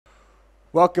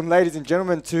Welcome, ladies and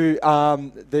gentlemen, to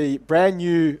the brand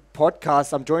new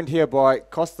podcast. I'm joined here by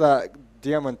Costa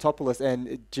Diamantopoulos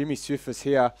and Jimmy Sufis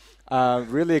here.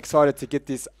 Really excited to get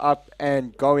this up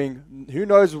and going. Who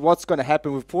knows what's going to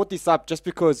happen? We've brought this up just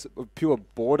because of pure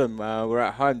boredom. We're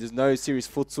at home. There's no serious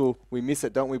futsal. We miss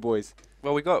it, don't we, boys?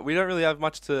 Well, we don't really have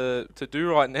much to do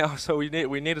right now, so we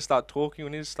need to start talking.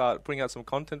 We need to start putting out some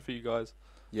content for you guys.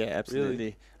 Yeah,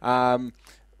 absolutely. Really.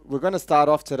 We're going to start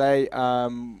off today.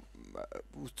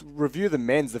 Review the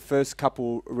men's, the first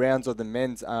couple rounds of the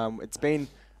men's. It's been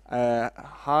a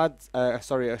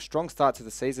strong start to the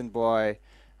season by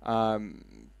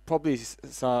probably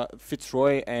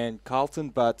Fitzroy and Carlton,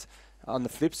 but on the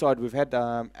flip side, we've had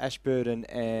Ashburton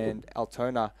and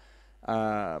Altona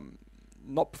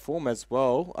not perform as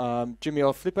well. Jimmy,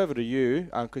 I'll flip over to you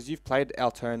because you've played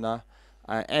Altona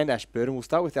and Ashburton. We'll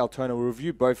start with Altona. We'll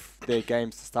review both their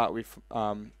games to start with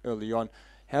early on.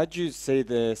 How did you see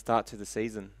the start to the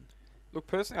season? Look,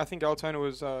 personally, I think Altona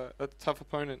was a tough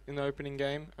opponent in the opening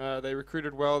game. They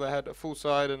recruited well. They had a full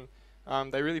side, and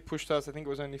they really pushed us. I think it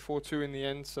was only 4-2 in the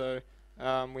end, so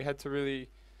we had to really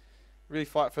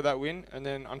fight for that win. And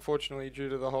then, unfortunately, due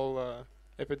to the whole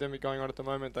epidemic going on at the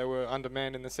moment, they were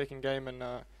undermanned in the second game and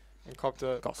copped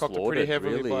it pretty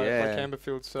heavily by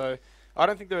Camberfield. So I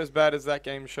don't think they're as bad as that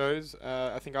game shows.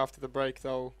 I think after the break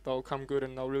they'll come good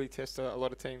and they'll really test a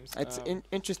lot of teams. It's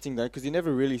interesting though, because you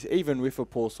never really, even with a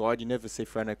poor side, you never see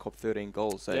Frano cop 13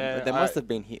 goals. So yeah, they must have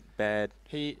been hit bad.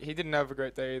 He didn't have a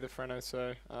great day either, Frano.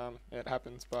 So it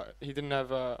happens, but he didn't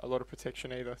have a lot of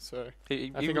protection either. So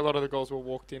I think a lot of the goals were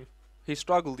walked in. He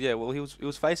struggled, yeah. Well, he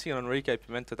was facing an Enrique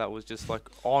Pimenta that was just like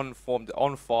on form,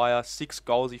 on fire. 6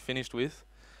 goals he finished with.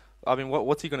 I mean,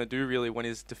 what's he going to do, really, when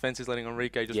his defence is letting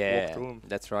Enrique just walk through him?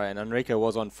 That's right, and Enrique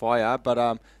was on fire.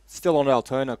 But still on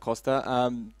Altona,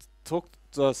 Costa. Talk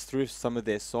us through some of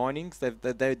their signings.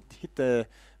 They hit the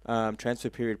transfer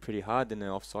period pretty hard in the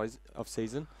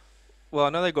off-season. Well,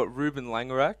 I know they got Ruben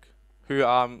Langerak,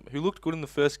 who looked good in the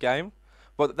first game.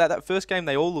 But that first game,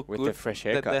 they all looked good. With the fresh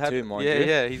haircut too, mind you.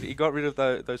 Yeah, he got rid of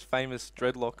those famous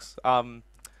dreadlocks.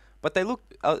 But they look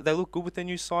good with their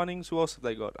new signings. Who else have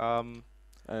they got? Omar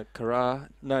Turkman.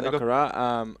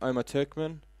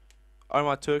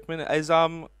 Omar Turkman is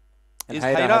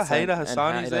Hayder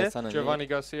Hassani's there. Giovanni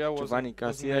Garcia was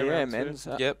yeah, man.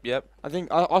 Yep. I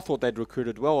think I thought they'd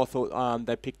recruited well. I thought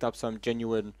they picked up some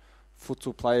genuine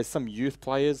futsal players, some youth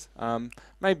players,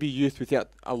 maybe youth without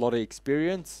a lot of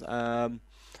experience.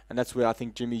 And that's where I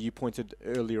think, Jimmy, you pointed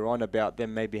earlier on about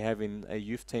them maybe having a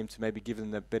youth team to maybe give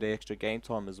them a bit of extra game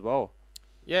time as well.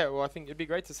 Yeah, well, I think it'd be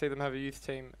great to see them have a youth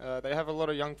team. They have a lot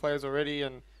of young players already,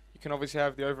 and you can obviously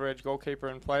have the over-edge goalkeeper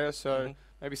and player, so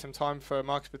maybe some time for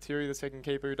Mark Spiteri, the second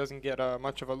keeper, who doesn't get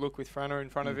much of a look with Frano in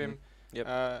front of him. Yep.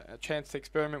 A chance to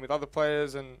experiment with other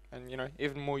players and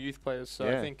even more youth players. So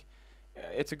I think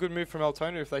it's a good move from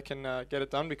Altona if they can get it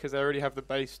done, because they already have the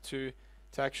base to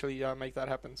actually make that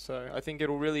happen. So I think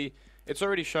it's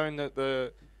already shown that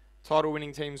the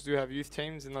title-winning teams do have youth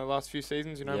teams in the last few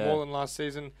seasons. More than last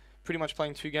season, pretty much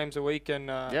playing 2 games a week, and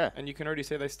you can already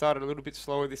see they started a little bit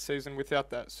slower this season without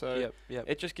that. So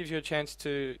it just gives you a chance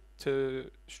to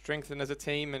strengthen as a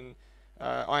team and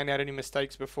iron out any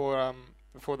mistakes before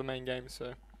the main game.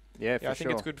 So I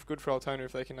think it's good for Altona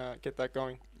if they can get that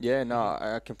going. Yeah, no,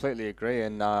 I completely agree.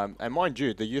 And mind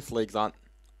you, the youth leagues aren't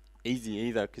easy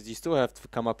either, because you still have to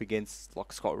come up against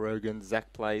like Scott Rogan,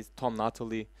 Zach Plays, Tom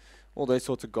Nathalie, all those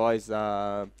sorts of guys.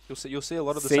 You'll see a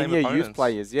lot of the same opponents. Senior youth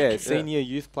players, senior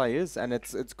youth players, and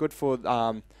it's good for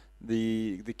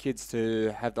the kids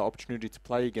to have the opportunity to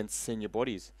play against senior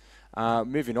bodies.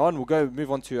 Moving on, we'll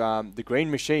move on to the Green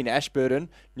Machine, Ashburton,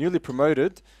 newly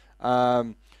promoted.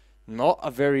 Not a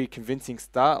very convincing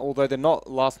start, although they're not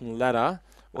last on the ladder.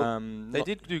 Well, they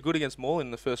did do good against Maul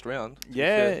in the first round.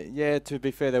 To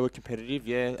be fair, they were competitive.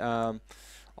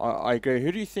 I agree.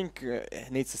 Who do you think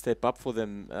needs to step up for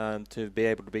them to be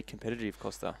able to be competitive,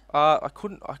 Costa? I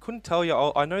couldn't tell you.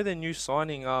 I know their new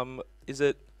signing. Is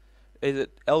it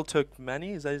El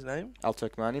Turkmani? Is that his name? El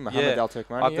Turkmani, Mohammed El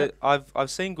Turkmani. I've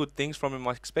seen good things from him.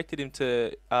 I expected him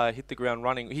to hit the ground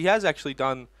running. He has actually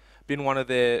been one of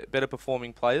their better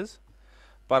performing players,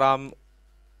 but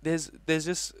there's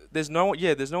no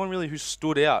one really who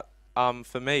stood out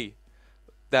for me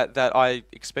that I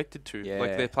expected to.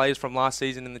 Like their players from last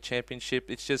season in the championship.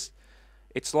 It's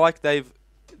like they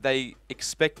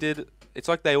expected. It's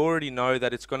like they already know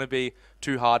that it's going to be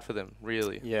too hard for them,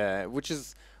 really. Yeah, which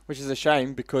is a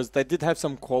shame, because they did have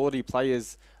some quality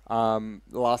players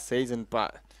last season,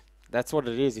 but That's what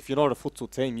it is. If you're not a futsal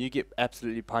team, you get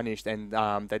absolutely punished. And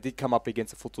they did come up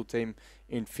against a futsal team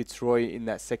in Fitzroy in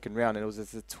that second round, and it was a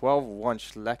 12-1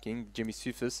 shellacking, Jimmy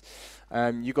Sufis.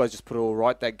 You guys just put it all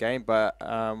right that game, but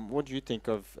what do you think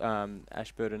of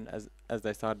Ashburton as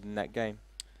they started in that game?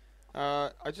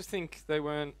 I just think they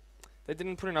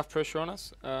didn't put enough pressure on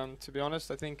us. To be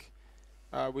honest, I think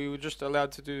we were just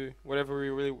allowed to do whatever we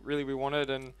really wanted,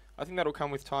 and I think that'll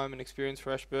come with time and experience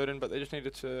for Ashburton. But they just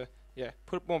needed to,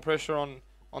 put more pressure on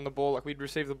the ball. Like, we'd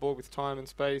receive the ball with time and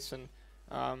space, and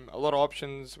a lot of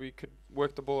options. We could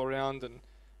work the ball around, and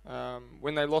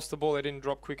when they lost the ball, they didn't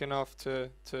drop quick enough to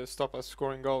stop us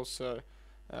scoring goals. So,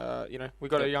 we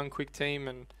got a young, quick team,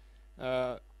 and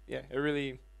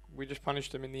we just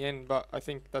punished them in the end. But I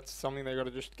think that's something they got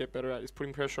to just get better at, is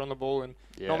putting pressure on the ball and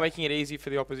not making it easy for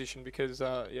the opposition, because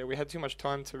we had too much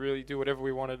time to really do whatever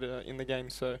we wanted in the game.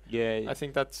 So I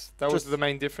think that was the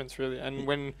main difference, really. And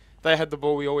when they had the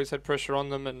ball, we always had pressure on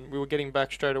them, and we were getting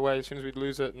back straight away as soon as we'd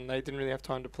lose it, and they didn't really have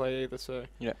time to play either. So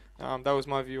that was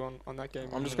my view on that game.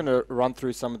 I'm just going to run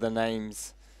through some of the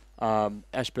names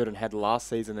Ashburton had last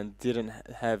season and didn't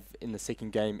have in the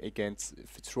second game against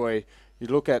Fitzroy. You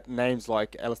look at names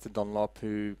like Alistair Dunlop,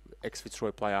 who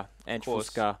ex-Fitzroy player, Ange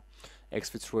Fuska,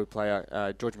 ex-Fitzroy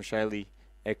player, George Michele,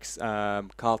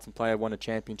 ex-Carlton player, won a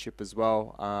championship as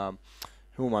well.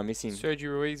 Who am I missing? Sergio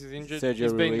Ruiz is injured.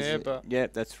 He's been there, but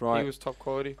that's right. He was top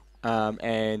quality.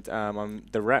 And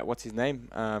the rat, what's his name?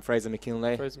 Fraser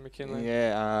McKinley.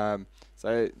 Yeah.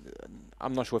 So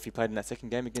I'm not sure if he played in that second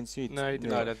game against you. No, he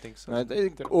didn't. No, I don't think so. No, they're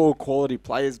all quality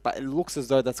players, but it looks as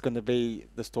though that's going to be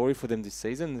the story for them this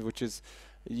season, which is,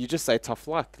 you just say tough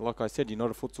luck. Like I said, you're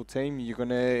not a futsal team. You're going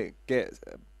to get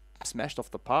smashed off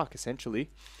the park,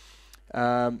 essentially.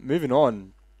 Moving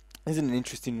on. This is an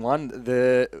interesting one.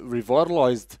 The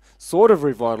sort of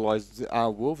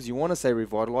revitalised Wolves. You want to say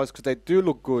revitalised because they do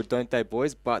look good, don't they,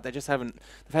 boys? But they just haven't.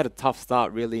 They've had a tough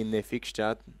start, really, in their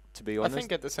fixture, to be honest. I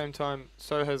think at the same time,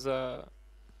 so has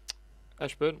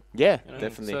Ashburton. Yeah,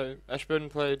 definitely. So Ashburton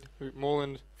played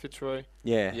Moreland, Fitzroy.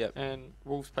 Yeah. And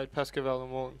Wolves played Pascoe and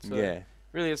Moreland. So yeah.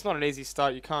 Really, it's not an easy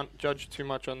start. You can't judge too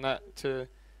much on that.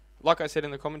 Like I said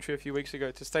in the commentary a few weeks ago,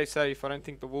 to stay safe, I don't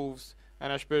think the Wolves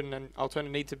and Ashburton and Altona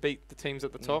need to beat the teams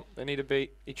at the top. They need to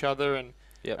beat each other and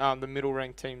the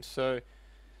middle-ranked teams. So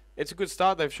it's a good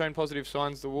start. They've shown positive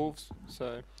signs, the Wolves.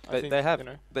 So I think they have.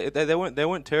 They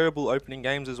weren't terrible opening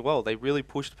games as well. They really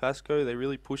pushed Pascoe. They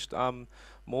really pushed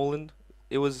Moreland.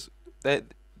 It was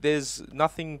there's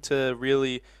nothing to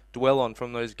really dwell on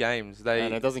from those games.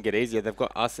 And it doesn't get easier. They've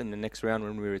got us in the next round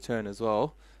when we return as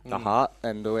well. The Heart,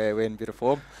 and we're in a bit of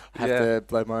form. I have to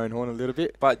blow my own horn a little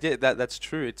bit. But that's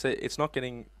true. It's not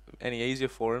getting any easier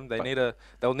for them.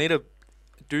 They'll need to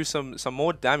do some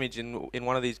more damage in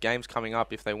one of these games coming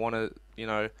up if they want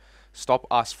to stop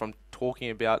us from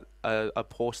talking about a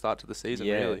poor start to the season.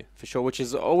 Really, for sure. Which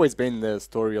has always been the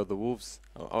story of the Wolves.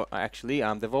 Actually,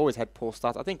 they've always had poor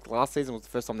starts. I think last season was the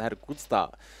first time they had a good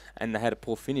start, and they had a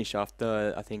poor finish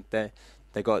after I think they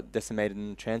got decimated in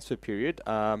the transfer period.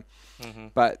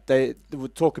 But they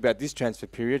would talk about this transfer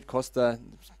period. Costa,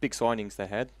 big signings they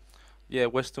had. Yeah,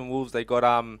 Western Wolves. They got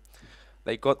their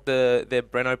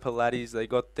Breno Pilates. They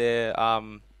got their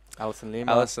Alison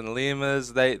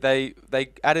Limas. They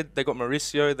got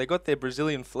Mauricio. They got their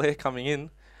Brazilian flair coming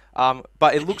in.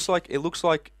 But it looks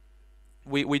like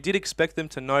we did expect them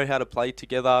to know how to play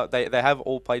together. They have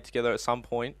all played together at some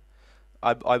point,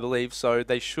 I believe. So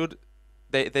they should.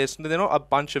 They're not a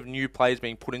bunch of new players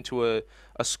being put into a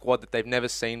squad that they've never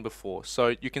seen before.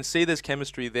 So you can see there's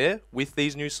chemistry there with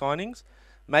these new signings.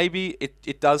 Maybe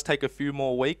it does take a few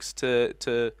more weeks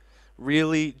to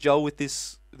really gel with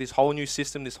this whole new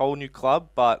system, this whole new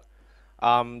club. But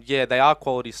they are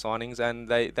quality signings, and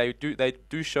they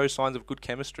do show signs of good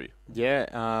chemistry. Yeah,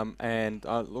 and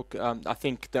I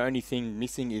think the only thing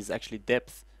missing is actually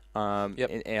depth. All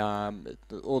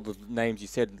the names you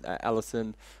said,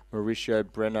 Allison, Mauricio,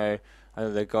 Breno,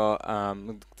 they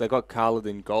got Khaled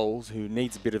in goals, who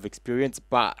needs a bit of experience,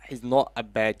 but he's not a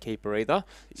bad keeper either.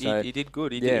 So he did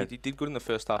good. He did good in the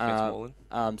first half against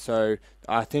Moreland. So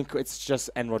I think it's just,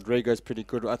 and Rodrigo's pretty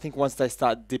good. I think once they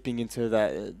start dipping into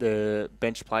the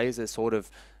bench players, it sort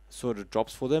of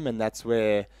drops for them, and that's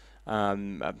where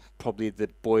probably the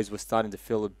boys were starting to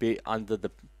feel a bit under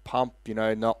the pump,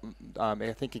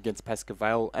 I think against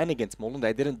Pascoe and against Moreland,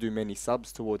 they didn't do many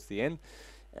subs towards the end,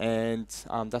 and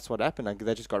that's what happened.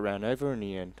 They just got ran over in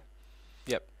the end.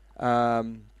 Yep.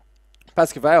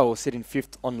 Pascoe sitting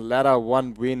 5th on the ladder,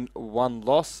 1 win, 1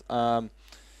 loss.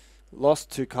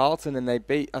 lost to Carlton and they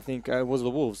beat, I think, it was the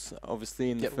Wolves, obviously,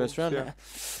 in the Yep, first Wolves, round.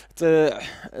 yeah.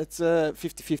 It's a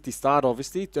 50-50 start,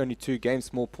 obviously. It's only 2 games,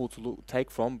 small pool to take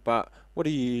from. But what are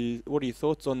your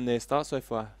thoughts on their start so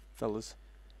far, fellas?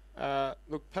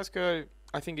 Look, Pasco,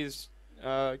 I think is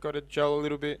got to gel a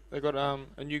little bit. They got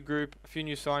a new group, a few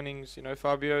new signings. You know,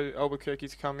 Fabio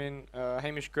Albuquerque's come in.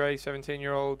 Hamish Gray,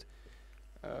 17-year-old.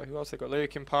 Who else they got? Leo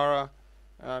Kimpara.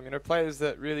 You know, players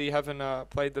that really haven't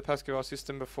played the Pascal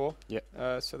system before.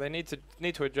 Yep. So they need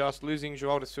to adjust. Losing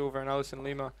Joao da Silva and Alison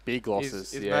Lima Big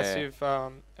losses. is yeah. massive.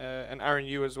 And Aaron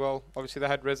Yu as well. Obviously, they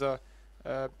had Reza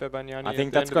Bebanyani. I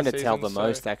think that's going to tell the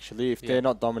most, actually, if they're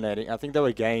not dominating. I think there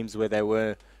were games where they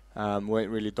weren't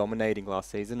really dominating last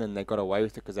season, and they got away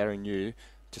with it because Aaron Yu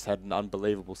just had an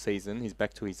unbelievable season. He's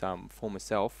back to his former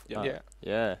self.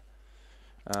 Yeah.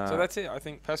 So that's it. I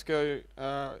think Pasco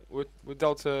were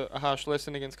dealt a harsh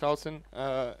lesson against Carlton,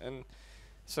 and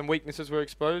some weaknesses were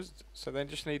exposed. So they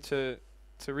just need to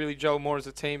really gel more as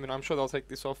a team, and I'm sure they'll take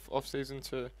this off season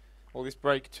or this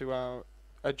break to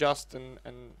adjust and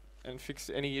fix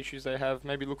any issues they have.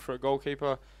 Maybe look for a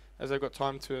goalkeeper, as they've got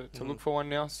time to look for one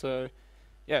now. So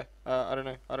yeah, I don't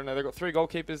know. They've got 3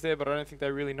 goalkeepers there, but I don't think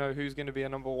they really know who's going to be a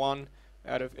number 1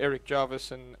 out of Eric Jarvis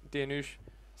and Dianush.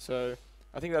 So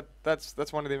I think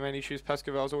that's one of the main issues.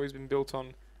 Pascaval's always been built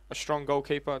on a strong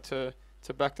goalkeeper to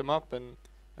back them up, and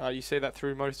you see that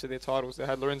through most of their titles. They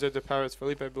had Lorenzo De Paris,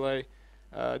 Felipe Blay,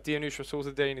 Dianush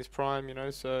Rasulzadeh in his prime, you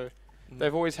know, so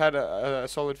they've always had a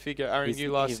solid figure. Aaron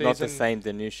Yu last season. He's not the same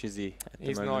Dianush, is he?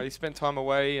 He's not. He spent time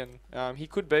away, and he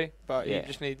could be, but he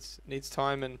just needs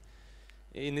time, and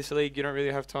in this league you don't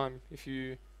really have time. If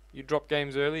you drop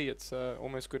games early, it's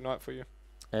almost good night for you.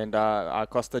 And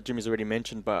Costa, Jimmy's already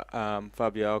mentioned, but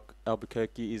Fabio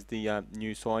Albuquerque is the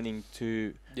new signing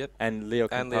to... Yep. And Leo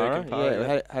Kimpara.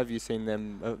 Yeah. Have you seen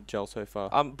them gel so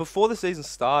far? Before the season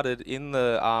started, in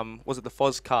the was it the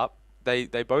Foz Cup? They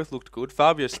both looked good.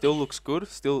 Fabio still looks good.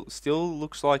 Still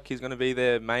looks like he's going to be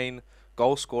their main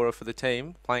goal scorer for the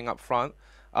team, playing up front.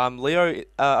 Leo,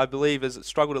 I believe, has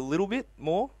struggled a little bit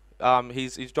more.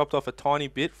 He's dropped off a tiny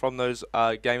bit from those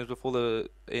games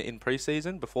in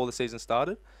pre-season, before the season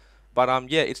started. But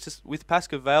it's just with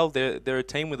Pascaval, they're a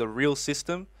team with a real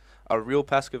system, a real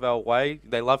Pascaval way.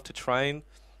 They love to train,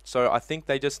 so I think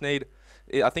they just need.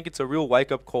 I think it's a real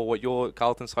wake-up call what your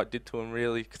Carlton side did to them,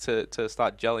 really, to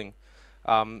start gelling,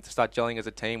 as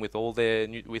a team with all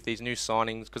with these new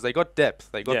signings, because they got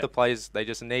depth, they got the players. They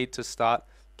just need to start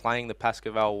playing the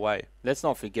Pascaval way. Let's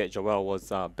not forget Joel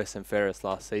was best and fairest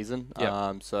last season.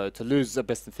 Yep. So to lose the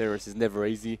best and fairest is never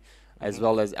easy. As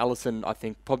well as Allison, I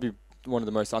think probably one of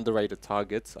the most underrated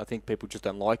targets. I think people just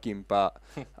don't like him, but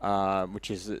which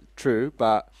is true.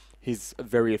 But he's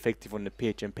very effective on the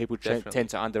pitch, and people tend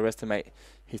to underestimate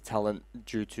his talent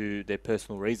due to their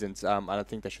personal reasons. I don't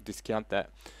think they should discount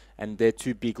that. And they're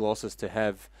 2 big losses to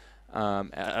have.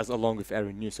 As along with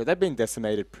Aaron Yu. So they've been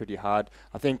decimated pretty hard.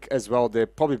 I think as well they're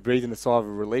probably breathing a sigh of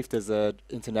relief. There's an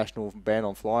international ban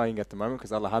on flying at the moment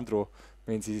because Alejandro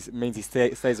means he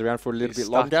stays around for a little bit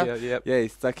longer. Yeah,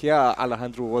 he's stuck here.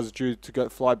 Alejandro was due to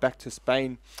fly back to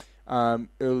Spain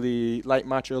late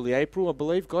March, early April, I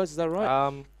believe. Guys, is that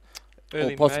right?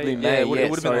 Early or possibly May. Yeah, it would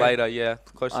have been later,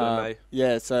 closer to May.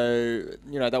 Yeah, so,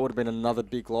 that would have been another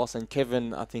big loss. And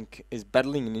Kevin, I think, is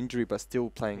battling an injury but still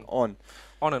playing on.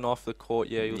 On and off the court,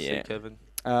 you'll see Kevin.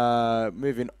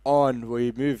 Moving on,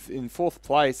 we move in 4th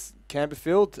place,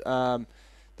 Camberfield.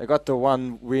 They got the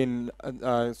 1 win,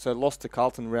 so lost to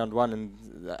Carlton round 1,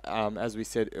 and as we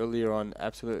said earlier on,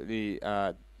 absolutely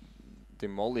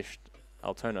demolished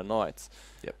Altona Knights.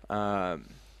 Yep.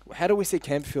 How do we see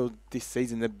Camberfield this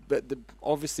season?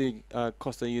 Obviously,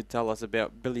 Costa, you tell us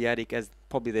about Billy Attic as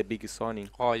probably their biggest signing.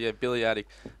 Oh yeah, Billy Attic.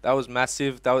 That was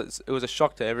massive. It was a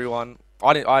shock to everyone.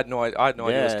 I had no idea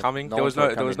it was coming. There was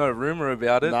no rumor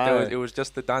about it. No. It was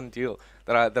just the done deal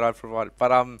that I provided. But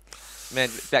man,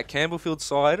 that Campbellfield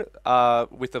side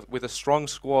with a strong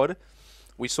squad,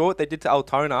 we saw what they did to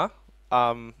Altona.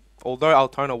 Although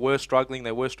Altona were struggling,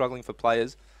 they were struggling for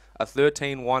players. A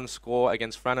 13-1 score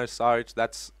against Frano Saric,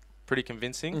 that's pretty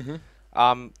convincing.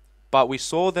 Mm-hmm. But we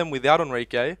saw them without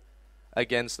Enrique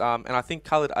against, and I think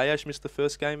Khalid Ayash missed the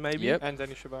first game maybe. Yep. And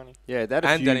Danny Shabani. Yeah, that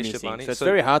and Danny Shabani. So it's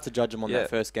very hard to judge them on that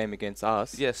first game against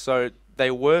us. Yeah, so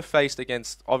they were faced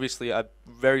against, obviously, a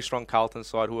very strong Carlton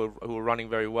side who were running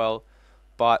very well,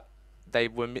 but they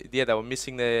were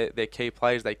missing their key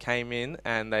players. They came in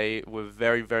and they were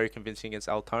very, very convincing against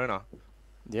Altona.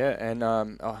 Yeah,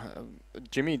 and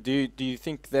Jimmy, do you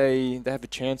think they have a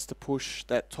chance to push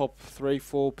that top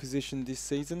 3-4 position this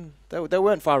season? They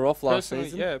weren't far off last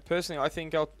season. Yeah, personally, I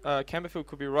think Camberfield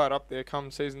could be right up there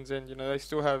come season's end. They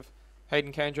still have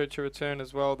Hayden Kandro to return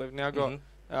as well. They've now got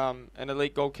an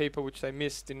elite goalkeeper, which they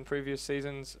missed in previous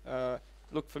seasons.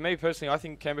 Look, for me personally, I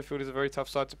think Campbellfield is a very tough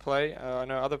side to play. I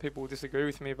know other people will disagree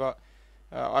with me, but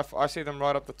I see them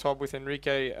right up the top with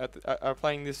Enrique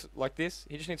playing this like this.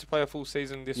 He just needs to play a full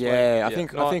season this way. Yeah, I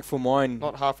think for mine,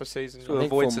 not half a season. To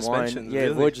avoid suspensions. Yeah,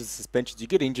 avoid suspensions. You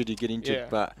get injured, Yeah.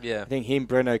 But Yeah. I think him,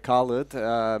 Breno Khaled,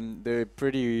 they're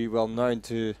pretty well known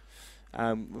to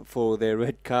for their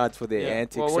red cards, for their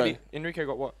antics. Well, Enrique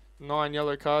got what? 9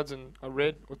 yellow cards and a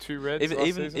red or 2 reds.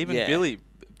 Even season? Billy,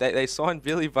 they signed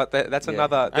Billy, but that's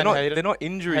another. They're not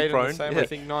injury Hayden prone. the same, I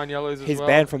think 9 yellows as He's well.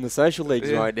 banned from the social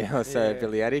leagues right now, so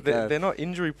Billy Attic. They're not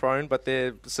injury prone, but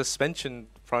they're suspension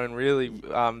prone. Really,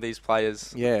 these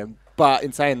players. Yeah, but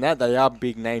in saying that, they are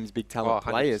big names, big talent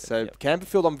players. So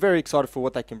Campbellfield, I'm very excited for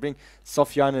what they can bring.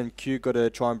 Sofyan and Q got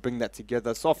to try and bring that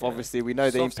together. Obviously, we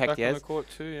know the impact he has. On the court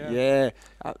too,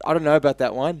 I don't know about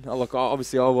that one. Look,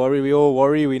 obviously, I worry. We all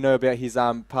worry. We know about his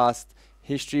past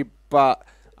history, but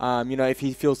if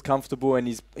he feels comfortable and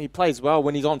he plays well,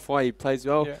 when he's on fire, he plays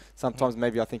well. Yeah. Sometimes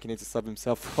maybe I think he needs to sub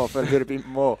himself off a little bit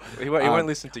more. He won't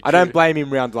listen to Q. I don't blame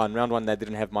him round one. Round one, they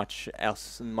didn't have much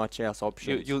else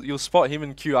options. You'll spot him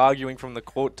and Q arguing from the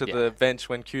court to the bench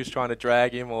when Q's trying to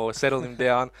drag him or settle him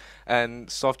down, and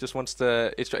Soft just wants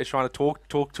to. It's trying to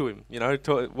talk to him.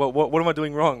 What am I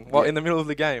doing wrong? Well, in the middle of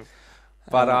the game.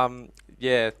 But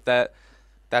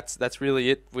That's really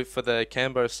it for the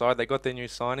Cambo side. They got their new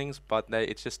signings, but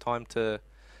it's just time to.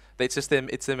 It's just them.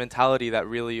 It's the mentality that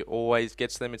really always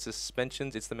gets them. It's the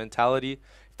suspensions. It's the mentality.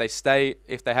 If they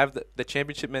have the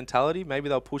championship mentality, maybe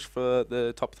they'll push for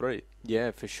the top 3.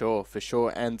 Yeah, for sure.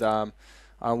 And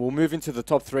we'll move into the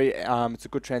top 3. It's a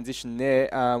good transition there.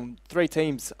 3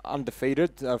 teams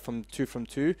undefeated from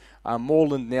two.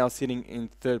 Moreland now sitting in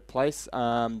 3rd place.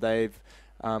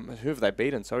 Who have they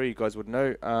beaten? Sorry, you guys would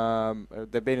know.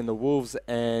 They've beaten the Wolves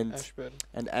and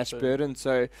Ashburton.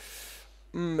 So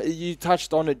you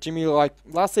touched on it, Jimmy. Like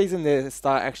last season, their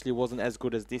start actually wasn't as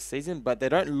good as this season, but they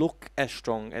don't look as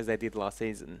strong as they did last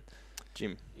season,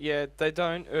 Jim. Yeah, they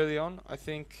don't early on. I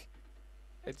think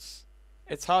it's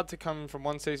hard to come from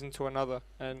one season to another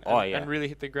and really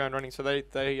hit the ground running. So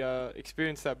they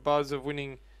experienced that buzz of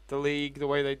winning the league the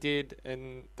way they did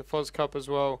and the Foz Cup as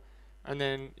well. And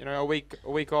then, a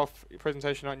week off,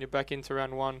 presentation night, and you're back into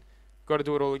round 1. Got to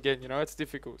do it all again, it's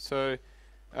difficult. So,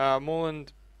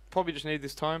 Moreland probably just need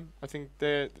this time. I think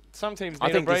some teams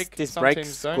need a break. This some break's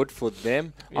teams don't. good for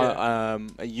them. Yeah.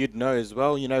 You'd know as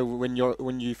well.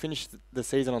 When you finish the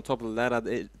season on top of the ladder,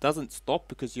 it doesn't stop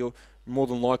because you're more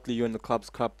than likely you're in the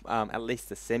Clubs Cup, at least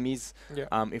the semis,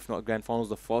 if not grand finals,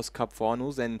 the Foz Cup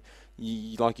finals, and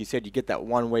like you said, you get that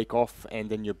 1 week off and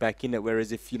then you're back in it.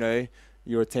 Whereas if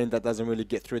you're a team that doesn't really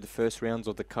get through the first rounds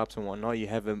of the cups and whatnot, you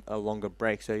have a longer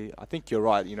break. So I think you're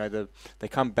right. They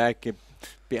come back,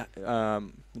 they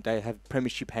have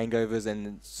premiership hangovers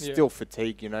and still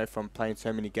fatigue, from playing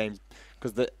so many games.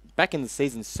 Because back in the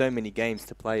season, so many games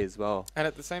to play as well. And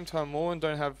at the same time, Moreland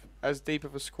don't have as deep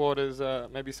of a squad as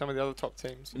maybe some of the other top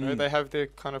teams. They have their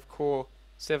kind of core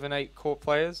 7-8 core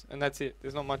players, and that's it.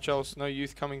 There's not much else. No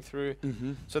youth coming through.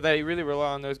 Mm-hmm. So they really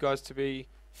rely on those guys to be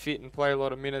fit and play a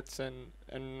lot of minutes, and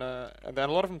a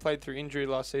lot of them played through injury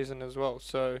last season as well.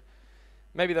 So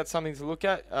maybe that's something to look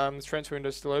at. This transfer window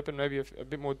is still open. Maybe a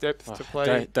bit more depth to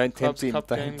play. Don't tempt him. Cup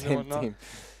Don't games tempt him.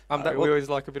 We always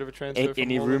like a bit of a transfer.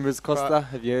 Any rumours, Costa?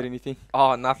 Have you heard anything?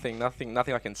 Oh, nothing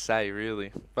I can say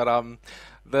really. But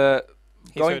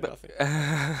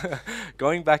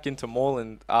going back into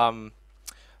Moreland,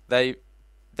 they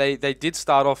did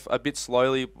start off a bit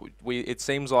slowly. It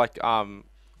seems like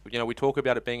we talk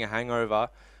about it being a hangover,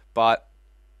 but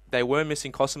they were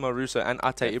missing Cosimo Russo and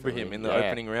Ate Ibrahim in the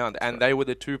opening round, and they were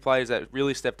the 2 players that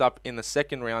really stepped up in the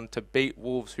second round to beat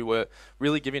Wolves, who were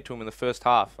really giving it to them in the first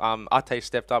half. Ate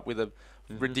stepped up with a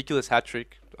ridiculous hat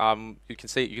trick. You can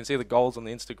see the goals on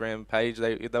the Instagram page.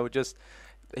 They were just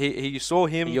you saw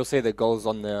him. You'll see the goals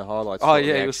on the highlights. Oh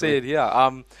yeah, you'll see it here.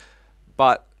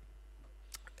 But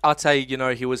Ate,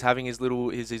 he was having his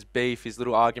beef, his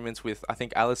little arguments with, I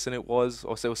think Allison it was,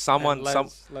 or there was someone,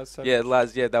 Laz,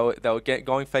 they were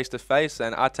going face to face,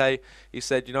 and Ate, he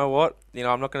said, you know what,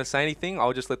 I'm not going to say anything,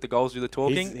 I'll just let the goals do the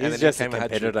talking. He's and then just a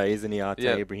competitor, isn't he,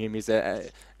 Ate Ibrahim? He's a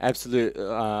absolute,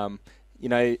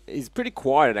 he's pretty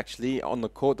quiet actually on the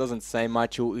court, doesn't say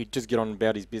much, he'll just get on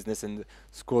about his business and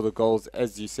score the goals,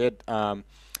 as you said,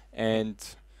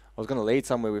 and I was going to lead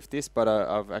somewhere with this, but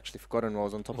I've actually forgotten what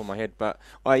was on top of my head. But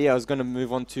I was going to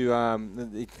move on to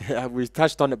we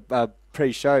touched on it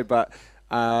pre-show, but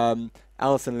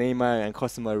Alison Lima and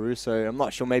Cosimo Russo. I'm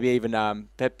not sure, maybe even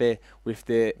Pepe with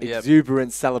their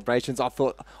exuberant celebrations. I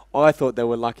thought they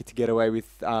were lucky to get away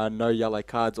with no yellow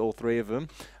cards, all three of them.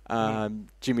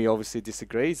 Jimmy obviously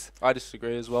disagrees. I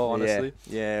disagree as well, honestly.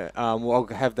 Yeah. Well,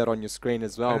 I'll have that on your screen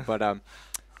as well. But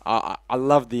I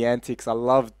love the antics. I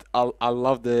love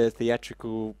the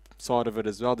theatrical side of it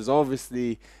as well. There's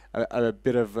obviously a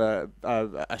bit of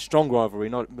a strong rivalry,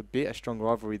 not a bit, a strong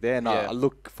rivalry there. And I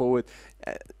look forward.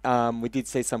 We did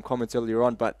see some comments earlier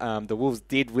on, but the Wolves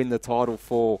did win the title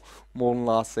for more than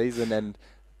last season, and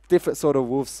different sort of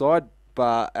Wolves side.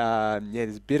 But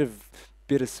there's a bit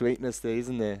of sweetness there,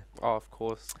 isn't there? Oh, of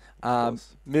course.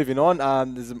 Moving on,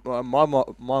 there's my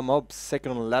mob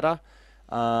second on the ladder.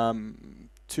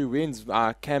 2 wins.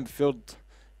 Campfield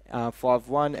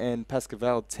 5-1 and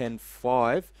Pascaval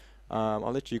 10-5.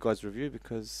 I'll let you guys review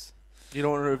because you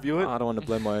don't want to review it. I don't want to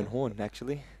blow my own horn,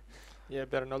 actually. Yeah,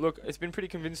 better not. Look, it's been pretty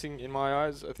convincing in my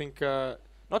eyes. I think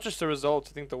not just the results.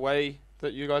 I think the way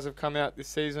that you guys have come out this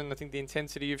season. I think the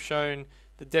intensity you've shown,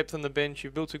 the depth on the bench.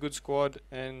 You've built a good squad,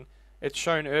 and it's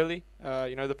shown early.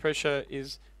 The pressure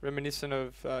is reminiscent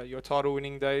of your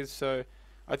title-winning days. So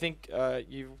I think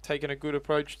you've taken a good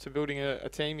approach to building a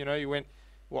team. You went,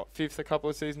 5th a couple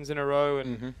of seasons in a row,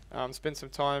 and spent some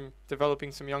time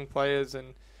developing some young players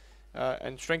and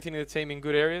strengthening the team in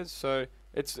good areas. So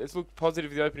it's looked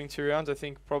positive the opening 2 rounds. I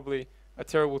think probably a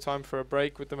terrible time for a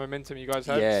break with the momentum you guys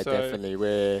have. Yeah, definitely.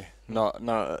 We're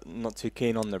not too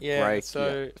keen on the break.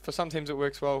 So for some teams it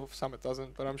works well, for some it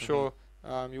doesn't. But I'm sure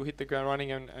you'll hit the ground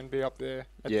running and be up there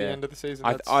at the end of the season.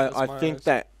 I think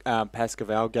that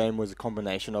Pascaval game was a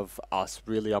combination of us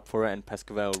really up for it and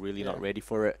Pascaval really not ready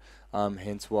for it.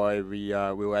 Hence why we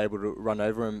were able to run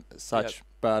over him such. Yep.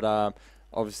 But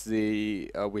obviously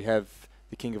we have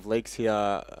the King of Leagues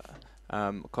here.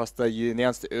 Costa, you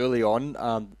announced early on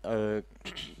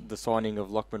the signing of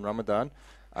Lockman Ramadan.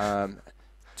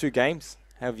 2 games.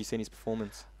 How have you seen his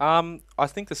performance? I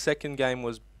think the second game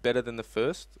was better than the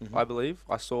first, I believe.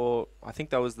 I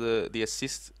think that was the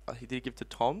assist he did give to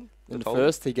Tom. In the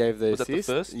first, he gave the assist. Was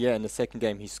that the first? Yeah, in the second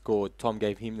game, he scored. Tom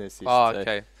gave him the assist. Oh,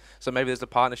 okay. So maybe there's a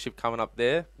partnership coming up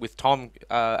there with Tom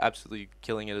absolutely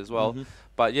killing it as well.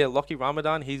 But yeah, Lockie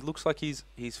Ramadan, he looks like he's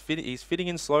fitting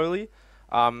in slowly.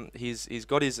 He's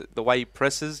got the way he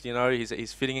presses.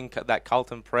 He's fitting in that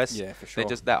Carlton press. Yeah, for sure. They're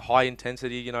just that high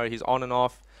intensity. He's on and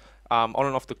off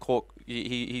the court.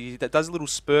 He does little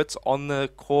spurts on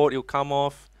the court. He'll come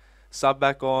off, sub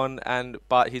back on,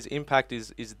 but his impact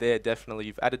is there definitely.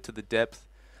 You've added to the depth.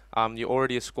 You're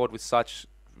already a squad with such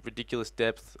ridiculous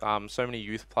depth. So many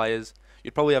youth players.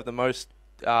 You'd probably have the most,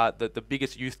 the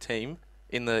biggest youth team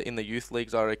in the youth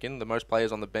leagues, I reckon. The most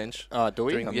players on the bench. Oh, do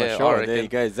we? I'm not sure. There you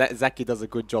go. Zaki does a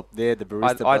good job there. The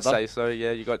barista I'd say so.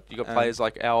 Yeah, you got players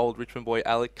like our old Richmond boy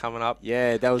Alec coming up.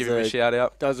 Yeah, that was give him a shout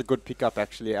out. That was a good pickup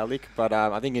actually, Alec. But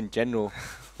I think in general,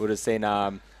 would have seen.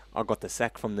 I got the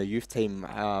sack from the youth team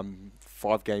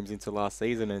 5 games into last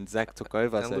season, and Zach took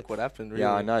over. And look what happened. Really.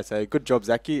 Yeah, I know. So good job,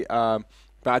 Zaki.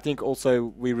 But I think also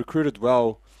we recruited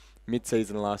well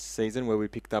mid-season last season, where we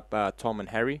picked up Tom and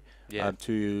Harry,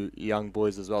 2 young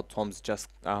boys as well. Tom's just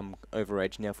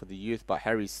overage now for the youth, but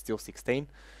Harry's still 16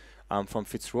 from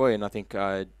Fitzroy, and I think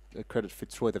credit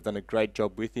Fitzroy, they've done a great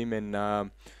job with him, and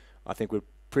I think we're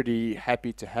pretty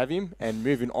happy to have him. And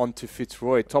moving on to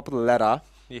Fitzroy, top of the ladder.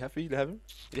 You happy to have him?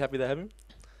 You happy to have him?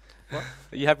 What?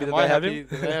 Are you happy that they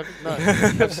have him? No,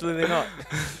 absolutely not.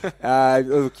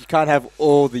 Look, you can't have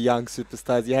all the young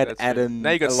superstars. You had That's Adam,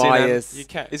 now you got Elias. You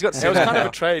can't. He's got It was kind of a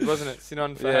trade, wasn't it?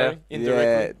 Sinan for Harry,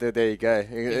 indirectly. Yeah, there you go.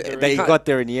 Indirectly. They got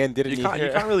there in the end, didn't You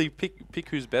you? can't really pick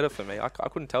who's better for me. I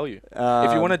couldn't tell you.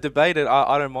 If you want to debate it,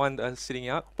 I don't mind sitting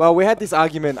out. Well, we had this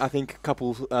argument, I think, a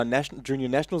couple junior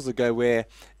nationals ago, where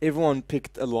everyone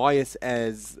picked Elias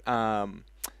as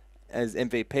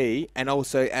MVP, and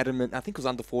also adamant. I think it was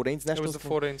under 14s nationals. It was the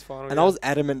 14s final. And I was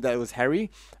adamant that it was Harry,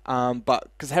 but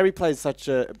because Harry plays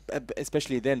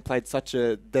especially then played such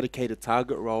a dedicated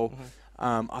target role.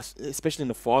 Especially in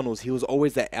the finals, he was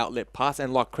always that outlet pass,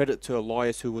 and credit to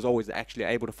Elias, who was always actually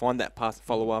able to find that pass,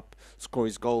 follow up, score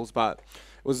his goals. But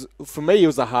for me, it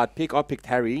was a hard pick. I picked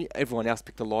Harry. Everyone else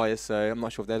picked Elias, so I'm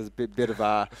not sure if that is a bit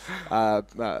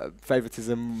of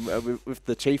favoritism with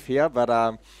the chief here.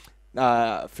 But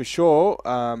for sure,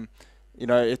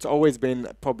 it's always been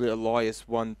probably Elias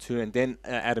 1, 2, and then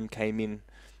Adam came in.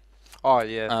 Oh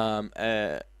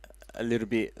yeah. A little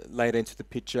bit later into the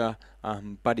picture,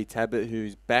 Buddy Tabbert,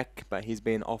 who's back, but he's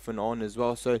been off and on as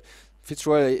well. So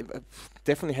Fitzroy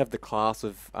definitely have the class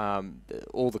of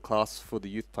all the class for the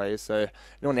youth players. So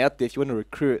anyone out there, if you want to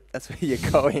recruit, that's where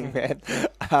you're going, man.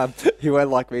 You won't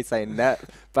like me saying that,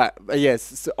 But yes,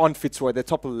 so on Fitzroy, they're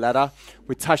top of the ladder.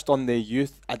 We touched on their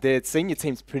youth. Their senior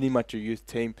team's pretty much a youth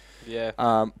team. Yeah.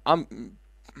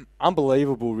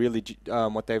 Unbelievable, really,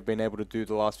 what they've been able to do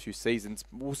the last few seasons.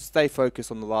 We'll stay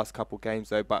focused on the last couple games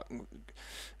though, but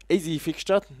easy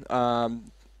fixture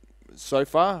so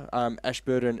far,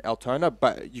 Ashburton, Altona,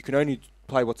 but you can only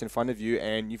play what's in front of you,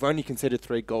 and you've only conceded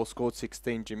 3 goals, scored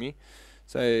 16, Jimmy.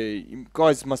 So you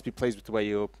guys must be pleased with the way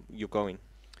you're going.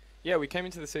 Yeah, we came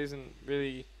into the season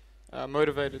really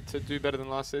motivated to do better than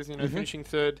last season. You know, finishing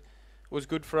third was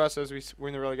good for us as we were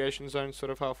in the relegation zone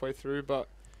sort of halfway through, but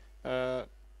we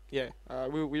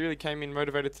really came in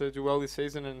motivated to do well this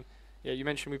season. And yeah, you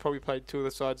mentioned we probably played 2 of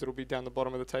the sides that'll be down the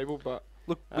bottom of the table, but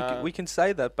look, we can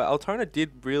say that, but Altona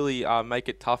did really make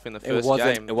it tough in the first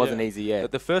game. It wasn't easy, yeah.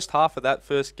 The first half of that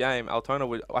first game, Altona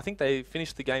I think they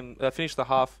finished the game, finished the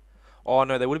half. Oh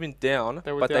no, they would have been down,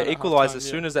 but they equalised as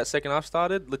soon as that second half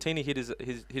started. Latini hit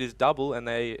his double, and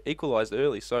they equalised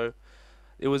early. So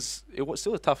it was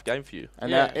still a tough game for you.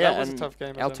 And that was a tough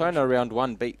game. Altona round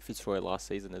 1 beat Fitzroy last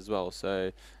season as well.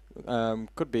 So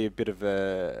could be a bit of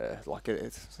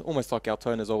it's almost like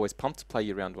Altona's always pumped to play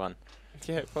you round 1.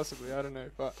 Yeah, possibly. I don't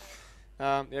know, but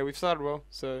we've started well,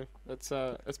 so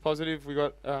that's positive. We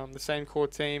got the same core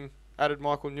team. Added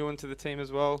Michael Newen to the team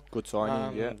as well. Good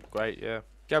signing. Yeah, great. Yeah.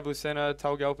 Gab Lucena,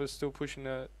 Tal Galpa's still pushing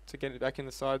to get it back in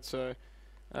the side. So,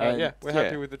 we're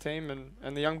happy with the team,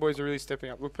 and the young boys are really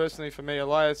stepping up. Look, personally, for me,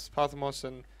 Elias Parthamos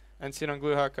and Sinan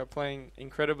Gluhak are playing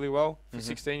incredibly well. For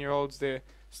 16-year-olds, they're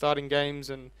starting games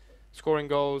and scoring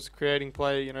goals, creating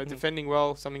play, defending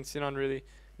well, something Sinan really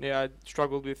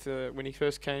struggled with when he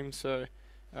first came. So,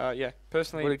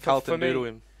 personally... What did Carlton do to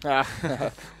him?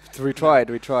 We tried.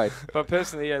 But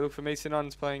personally, look, for me,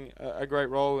 Sinan's playing a great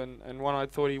role and one I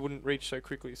thought he wouldn't reach so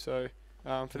quickly. So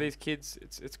for these kids,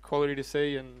 it's quality to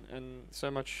see and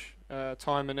so much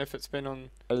time and effort spent on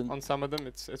some of them.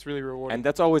 It's really rewarding. And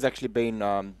that's always actually been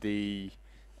the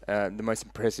most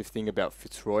impressive thing about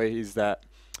Fitzroy is that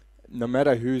no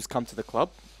matter who's come to the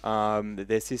club,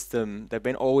 their system,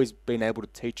 they've always been able to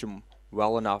teach them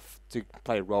well enough to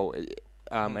play a role.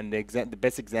 And the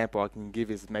best example I can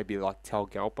give is maybe like Tal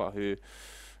Galpa, who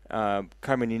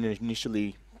coming in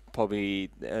initially probably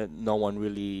no one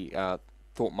really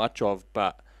thought much of,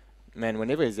 but man,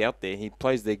 whenever he's out there, he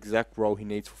plays the exact role he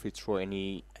needs for Fitzroy,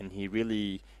 and he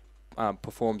really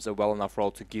performs a well enough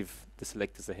role to give the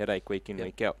selectors a headache week in,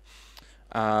 week out.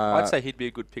 I'd say he'd be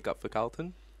a good pickup for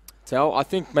Carlton. Tal, I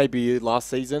think maybe last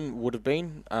season would have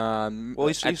been. Well,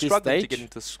 he's struggling to get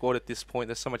into the squad at this point.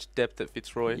 There's so much depth at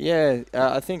Fitzroy. Yeah,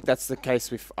 I think that's the case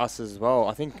with us as well.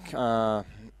 I think the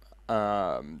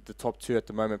top 2 at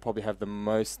the moment probably have the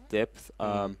most depth.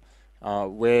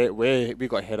 Where we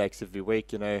got headaches every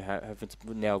week,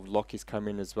 now Lockie's come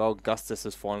in as well. Gustus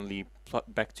is finally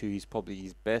back to probably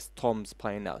his best. Tom's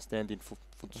playing outstanding for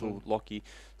futsal, Lockie.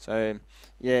 So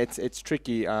yeah, it's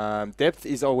tricky. Depth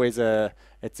is always a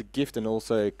gift and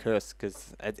also a curse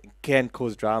because it can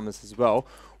cause dramas as well.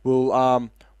 We'll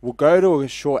go to a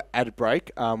short ad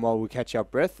break while we catch our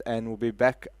breath, and we'll be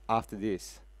back after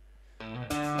this.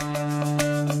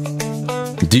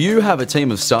 Do you have a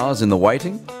team of stars in the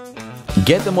waiting?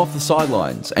 Get them off the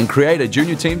sidelines and create a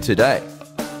junior team today.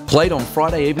 Played on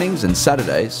Friday evenings and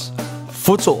Saturdays,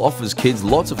 futsal offers kids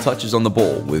lots of touches on the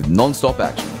ball with non-stop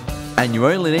action. And you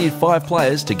only need 5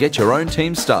 players to get your own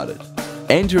team started.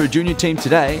 Enter a junior team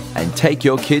today and take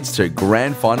your kids to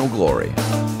grand final glory.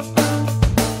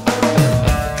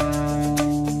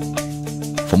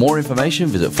 For more information,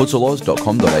 visit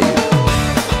futsaloz.com.au.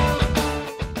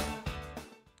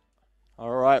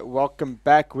 Alright, welcome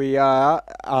back. We are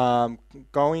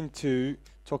going to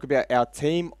talk about our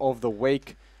team of the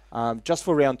week just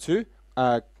for round 2.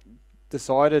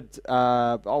 Decided,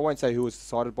 I won't say who was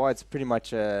decided by, it's pretty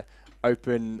much a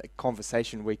open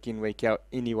conversation week in, week out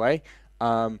anyway.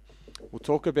 We'll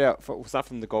start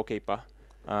from the goalkeeper,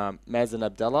 Mazen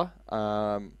Abdallah,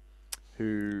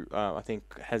 who I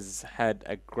think has had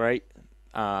a great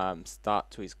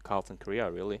start to his Carlton career,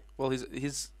 really. Well,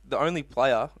 he's the only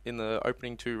player in the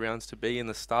opening 2 rounds to be in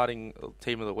the starting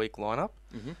team of the week lineup.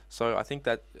 So I think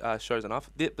that shows enough.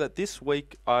 But this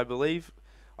week, I believe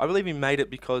he made it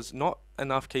because not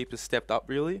enough keepers stepped up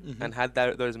really and had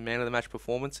those man of the match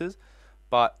performances.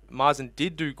 But Mazen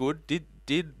did do good, did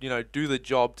do the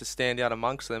job to stand out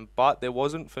amongst them. But there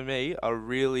wasn't for me a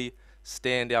really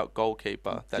standout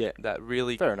goalkeeper that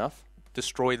really fair enough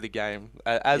destroyed the game.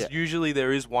 Usually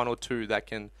there is 1 or 2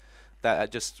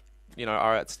 that just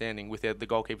are outstanding with the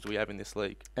goalkeepers we have in this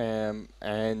league.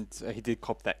 And he did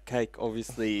cop that cake,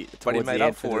 obviously, but he made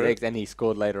up for it, and he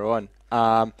scored later on.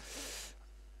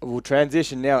 We'll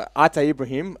transition now. Ate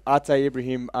Ibrahim.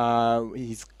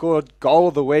 He scored goal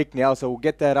of the week now, so we'll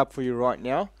get that up for you right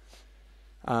now.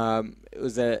 It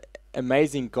was an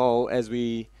amazing goal. As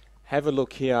we have a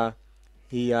look here,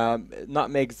 he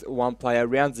nutmegs one player,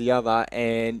 rounds the other,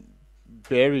 and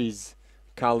buries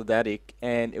Khalid,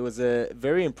 and it was a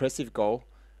very impressive goal.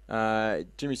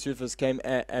 Jimmy Sufas came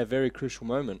at a very crucial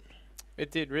moment.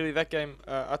 It did, really. That game,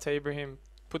 Ate Ibrahim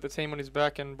put the team on his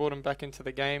back and brought him back into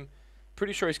the game.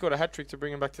 Pretty sure he scored a hat-trick to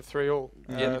bring him back to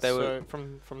 3-3. They were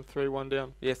from 3-1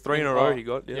 down. Yeah, 3 in a row he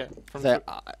got. Yeah. So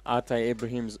Ate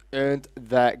Ibrahim's earned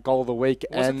that goal of the week.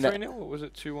 Was it 3-0 or was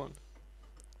it 2-1?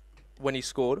 When he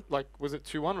scored, Like, was it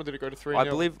 2-1 or did it go to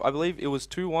 3-0? I believe it was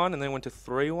 2-1 and then went to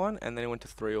 3-1 and then it went to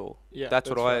 3-all. Yeah, that's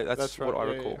what I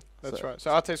right. recall. Yeah. That's right.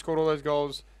 So Ate scored all those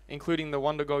goals, including the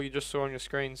wonder goal you just saw on your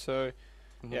screen. So,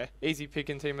 yeah, easy pick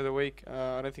in team of the week.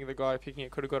 I don't think the guy picking it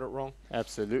could have got it wrong.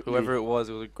 Absolutely. Whoever it was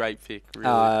a great pick.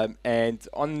 Really. And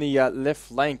on the left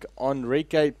flank,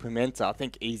 Enrique Pimenta, I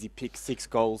think easy pick, 6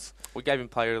 goals. We gave him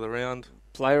player of the round.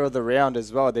 Player of the round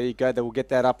as well. There you go. They will get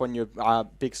that up on your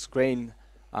big screen.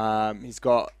 He's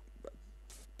got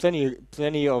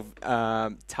plenty of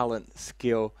talent,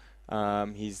 skill.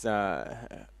 His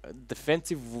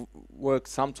defensive work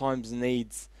sometimes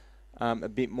needs a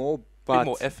bit more. But a bit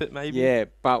more effort, maybe. Yeah,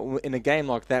 but in a game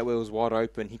like that where it was wide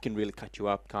open, he can really cut you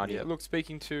up, can't he? Look,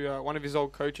 speaking to one of his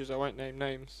old coaches, I won't name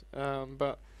names,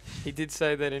 but he did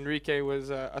say that Enrique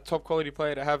was a top quality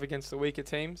player to have against the weaker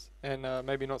teams and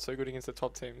maybe not so good against the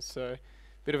top teams. So,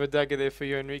 bit of a dagger there for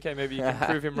you, Enrique. Maybe you can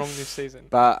prove him wrong this season.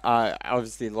 But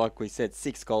obviously, like we said,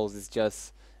 6 goals is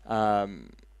just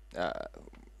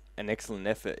an excellent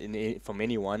effort from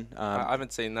anyone. I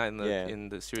haven't seen that in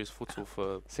the serious futsal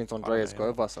for since Andreas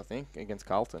Govas, I think, against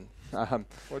Carlton.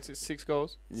 What's it? 6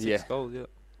 goals? 6 goals, yeah.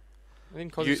 I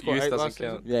think Cosy scored 8 last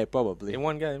season. Yeah, probably. In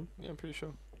one game? Yeah, I'm pretty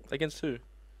sure. Against who?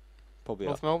 Probably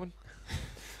North Melbourne.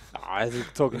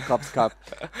 Talking Cops Cup.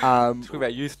 Talking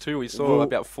about youth too, we saw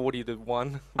about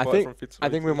 40-1. I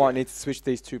think we might need to switch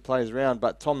these 2 players around.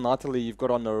 But Tom Nuttalley, you've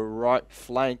got on the right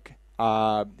flank.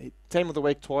 Team of the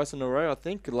week twice in a row, I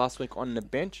think. Last week on the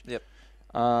bench. Yep.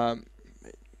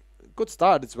 Good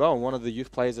start as well. One of the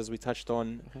youth players, as we touched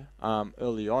on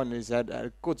early on, has had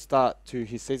a good start to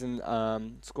his season.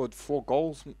 Scored 4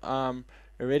 goals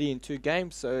already in 2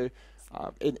 games. So.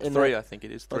 In 3, I think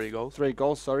it is. 3 goals. 3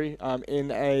 goals, sorry.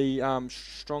 In a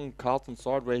strong Carlton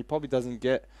side where he probably doesn't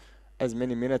get as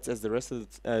many minutes as the rest of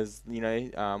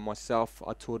myself,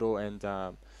 Arturo,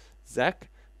 and Zach.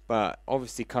 But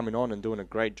obviously coming on and doing a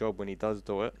great job when he does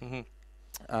do it.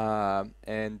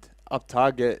 And up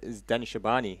target is Danny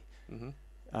Shabani.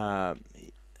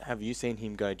 Have you seen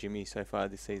him go, Jimmy, so far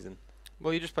this season?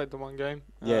 Well, he just played the 1 game.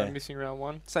 Missing round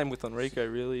 1. Same with Enrico,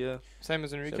 really, yeah. Same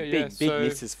as Enrico, so big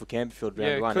misses for Camberfield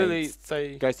round 1. Clearly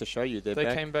they goes to show you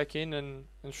they came back in and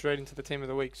straight into the team of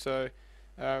the week. So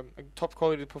a top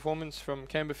quality performance from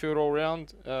Camberfield all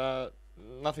round.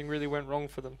 Nothing really went wrong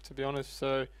for them, to be honest.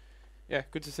 So, yeah,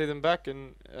 good to see them back,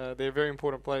 and they're very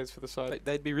important players for the side.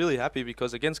 They'd be really happy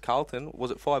because against Carlton,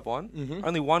 was it 5-1?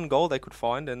 Only 1 goal they could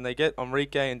find, and they get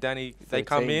Enrique and Danny. They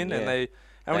come in and they.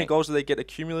 How many goals did they get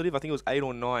accumulative? I think it was 8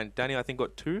 or 9. Danny, I think,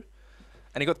 got 2.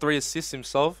 And he got 3 assists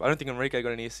himself. I don't think Enrique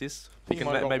got any assists. He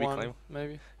can maybe claim.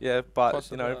 Maybe. Yeah, but,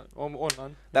 possibly or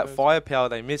none. That firepower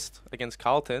they missed against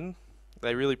Carlton,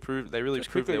 they really proved their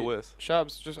worth.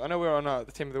 Shabs, I know we're on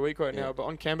the team of the week right now, but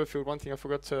on Camberfield, one thing I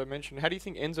forgot to mention, how do you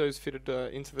think Enzo's fitted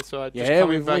into the side? Yeah,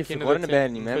 we've forgotten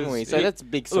about him, haven't we? So that's a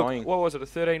big sign. What was it, a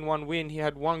 13-1 win? He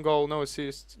had 1 goal, no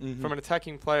assists. From an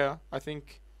attacking player, I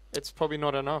think it's probably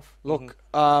not enough. Look,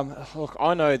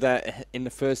 I know that in the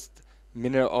first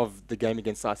minute of the game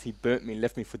against us, he burnt me,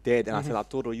 left me for dead, and I said,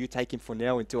 "Arturo, you take him for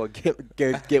now until I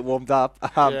get warmed up."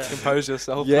 Compose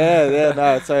yourself.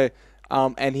 No. So,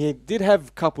 and he did have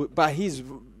a couple, but he's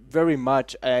very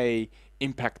much a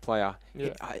impact player.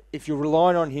 Yeah. If you're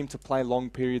relying on him to play long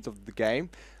periods of the game,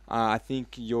 I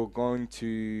think you're not going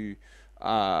to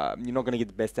get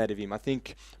the best out of him. I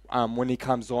think when he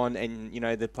comes on and,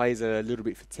 the players are a little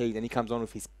bit fatigued and he comes on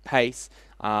with his pace,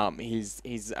 he's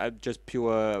just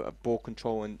pure ball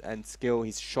control and skill.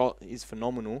 His shot is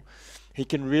phenomenal. He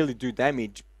can really do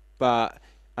damage. But,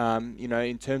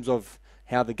 in terms of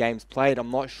how the game's played, I'm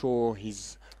not sure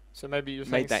he's So maybe you're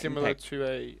saying similar impact. to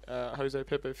a Jose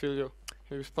Pepe Filio,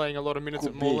 who's playing a lot of minutes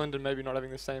at Moreland and maybe not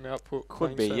having the same output.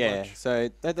 Could be, much. So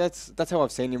that's how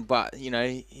I've seen him. But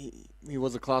he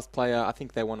was a class player. I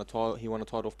think they won a title. He won a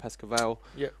title of Pascal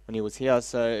when he was here.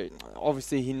 So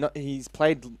obviously he's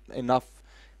played enough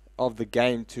of the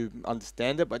game to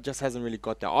understand it, but just hasn't really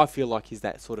got there. I feel like he's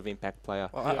that sort of impact player.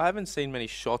 Well, I haven't seen many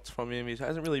shots from him. He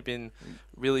hasn't really been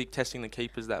really testing the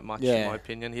keepers that much, in my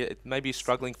opinion. Maybe he's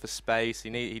struggling for space. He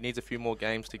needs a few more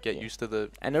games to get used to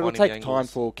the. And it'll take time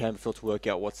for Campbell to work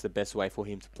out what's the best way for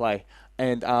him to play.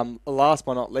 And last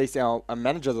but not least, our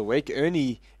manager of the week,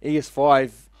 Ernie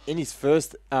ES5, in his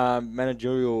first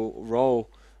managerial role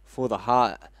for the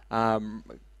Heart.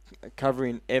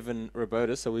 Covering Evan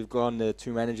Roberta, so we've gone the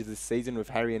two managers this season with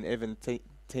Harry and Evan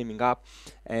teaming up,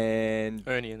 and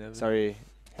Ernie and Evan. Sorry,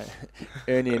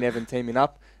 Ernie and Evan teaming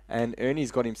up, and Ernie's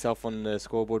got himself on the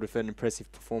scoreboard with an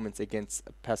impressive performance against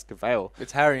Pasca Vale.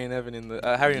 It's Harry and Evan in the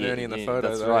Harry and Ernie in the photo.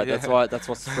 That's though, right. yeah. That's right. That's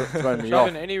what's thrown me off.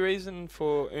 Shovin, any reason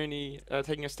for Ernie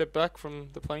taking a step back from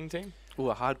the playing team? Ooh,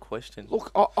 a hard question.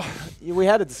 Look, we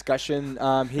had a discussion.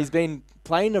 He's been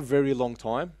playing a very long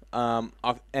time,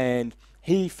 and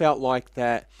he felt like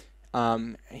that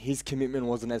his commitment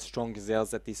wasn't as strong as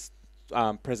ours at this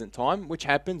present time, which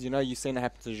happens. You know, you've seen it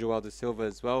happen to Joel De Silva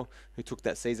as well, who took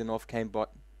that season off, came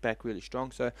back really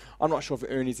strong. So I'm not sure if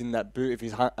Ernie's in that boot, if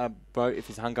he's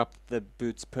hung up the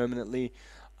boots permanently.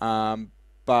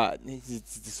 But he's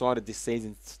decided this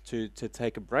season to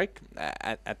take a break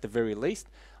at the very least.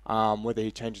 Whether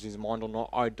he changes his mind or not,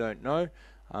 I don't know.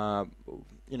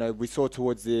 You know, we saw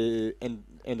towards the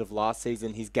end of last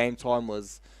season, his game time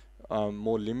was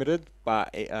more limited,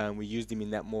 but we used him in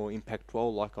that more impact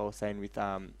role, like I was saying with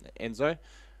Enzo.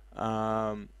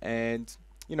 And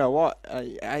you know what?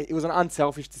 It was an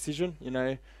unselfish decision. You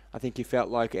know, I think he felt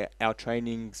like our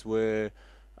trainings were.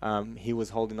 He was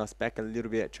holding us back a little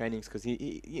bit at trainings because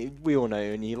we all know,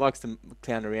 and he likes to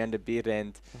clown around a bit,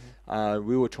 and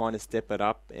we were trying to step it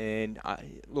up. And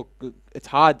look, it's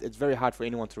hard. It's very hard for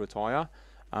anyone to retire.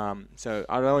 So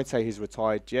I don't say he's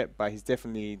retired yet, but he's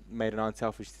definitely made an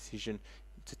unselfish decision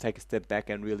to take a step back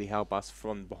and really help us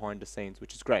from behind the scenes,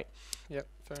 which is great. Yep,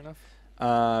 fair enough.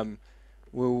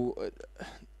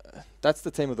 That's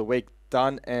the team of the week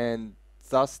done and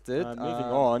dusted. Moving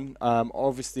on,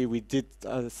 obviously we did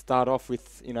start off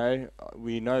with, you know,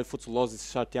 we know Futsal Oz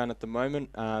is shut down at the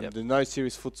moment. There's no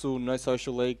serious futsal, no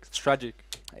social league. It's tragic.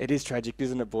 It is tragic,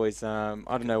 isn't it, boys? I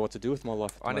don't know what to do with my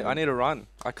life. I need to run.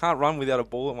 I can't run without a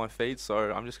ball at my feet,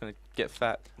 so I'm just going to get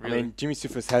fat. Really. I mean, Jimmy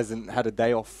Sufis hasn't had a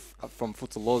day off from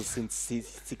Futsal Oz since he's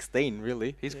 16,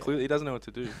 really. He doesn't know what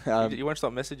to do. He won't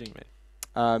stop messaging me.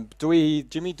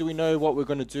 Jimmy, do we know what we're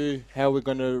going to do, how we're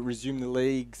going to resume the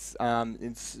leagues,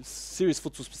 in serious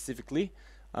futsal specifically?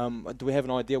 Do we have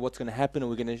an idea what's going to happen? Are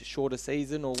we going to short a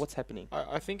season, or what's happening?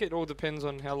 I think it all depends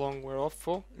on how long we're off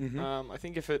for. I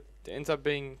think if it ends up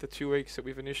being the 2 weeks that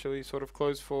we've initially sort of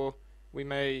closed for, we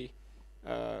may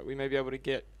be able to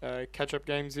get catch-up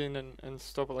games in and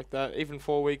stop it like that. Even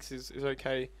 4 weeks is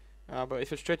okay. But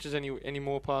if it stretches any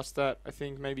more past that, I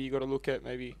think maybe you got to look at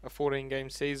maybe a 14-game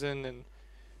season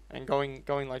and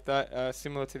going like that,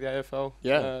 similar to the AFL.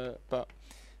 Yeah. But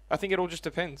I think it all just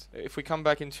depends. If we come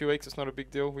back in 2 weeks, it's not a big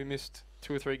deal. We missed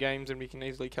 2 or 3 games, and we can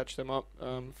easily catch them up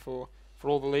for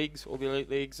all the leagues, all the elite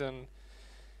leagues, and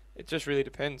it just really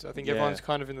depends. I think everyone's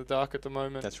kind of in the dark at the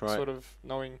moment. That's right. Sort of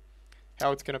knowing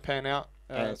how it's going to pan out.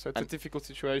 So it's a difficult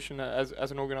situation as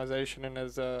an organisation and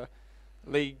as a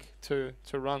league to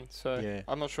run. So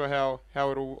I'm not sure how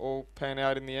it'll all pan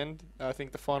out in the end. I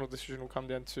think the final decision will come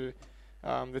down to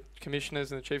the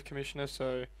commissioners and the chief commissioner.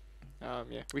 So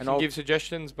we can give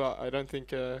suggestions, but I don't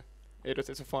think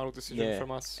it's a final decision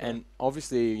from us. So. And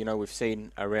obviously, you know, we've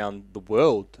seen around the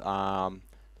world the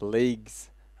leagues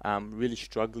really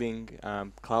struggling,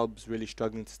 clubs really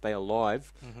struggling to stay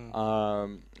alive.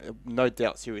 No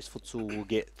doubt Serious Futsal will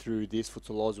get through this,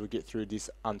 Futsal Oz will get through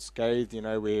this unscathed. You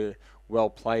know, we're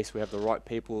well placed, we have the right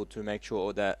people to make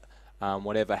sure that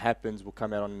whatever happens will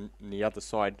come out on the other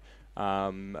side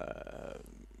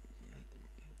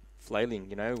flailing,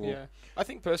 you know. I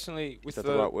think personally with is that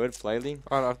the right word, flailing?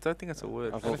 I don't think that's a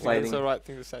word. I I thought think that's the right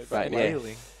thing to say. But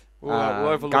Flailing. We'll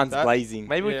overlook guns that. blazing.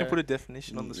 Maybe we can put a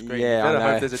definition on the screen. Yeah, I I hope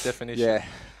know. there's a definition. Yeah,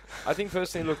 I think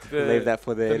personally, look, leave that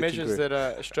for the measures that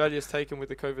Australia's taken with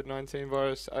the COVID-19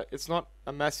 virus, it's not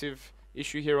a massive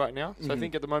issue here right now. So I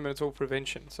think at the moment it's all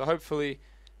prevention. So hopefully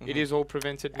it is all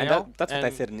prevented and now. that's what they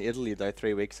said in Italy though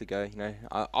 3 weeks ago. You know,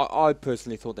 I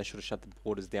personally thought they should have shut the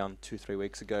borders down 2-3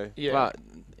 weeks ago. Yeah. But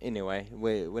anyway,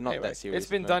 we're not that serious. It's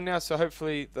been done now, so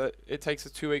hopefully it takes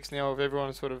us 2 weeks now of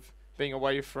everyone sort of being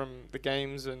away from the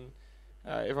games and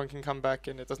everyone can come back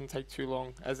and it doesn't take too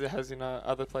long as it has in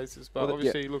other places. But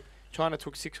obviously, look, China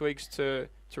took 6 weeks to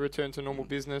return to normal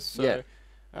business. So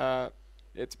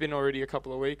it's been already a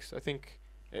couple of weeks. I think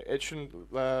it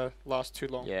shouldn't last too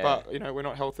long. Yeah. But, you know, we're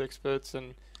not health experts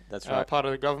and That's right. part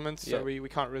of the government, so Yeah. we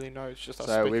can't really know. It's just us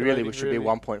So we speculating, should be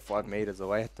 1.5 meters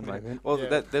away at the moment. Well,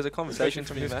 Yeah. there's a conversation to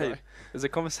from be this made. guy. There's a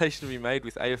conversation to be made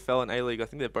with AFL and A-League. I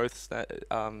think they're both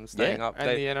staying up. And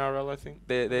the NRL, I think.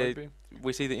 They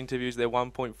we see the interviews. They're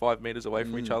 1.5 meters away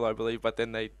from each Mm. other, I believe. But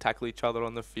then they tackle each other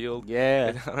on the field. Yeah.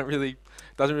 It doesn't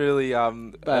really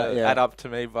But, yeah. add up to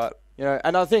me. But You know,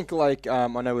 and I think I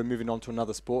know we're moving on to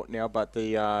another sport now, but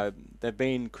they've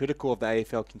been critical of the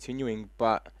AFL continuing,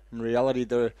 but in reality,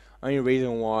 the only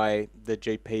reason why the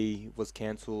GP was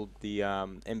cancelled, the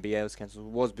NBA was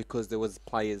cancelled, was because there was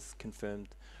players confirmed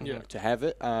Yeah. to have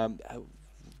it.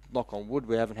 Knock on wood,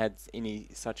 we haven't had any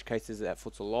such cases at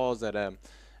Futsal Laws,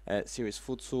 at Serious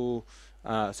Futsal,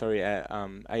 at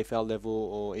AFL level,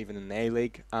 or even in the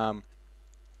A-League.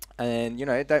 And,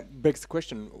 that begs the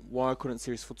question, why couldn't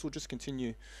Serious Futsal just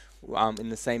continue in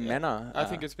the same manner? I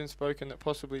think it's been spoken that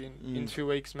possibly in 2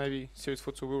 weeks, maybe Serious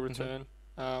Futsal will return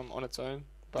on its own.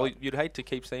 But well, you'd hate to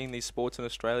keep seeing these sports in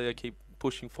Australia keep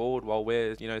pushing forward while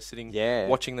we're sitting Yeah.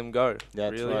 watching them go.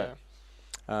 That's really. right.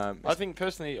 I think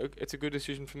personally it's a good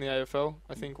decision from the AFL.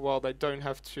 I think while they don't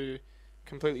have to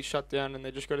completely shut down and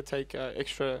they just got to take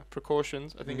extra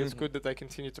precautions, I think it's Mhm. good that they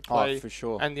continue to Oh, play for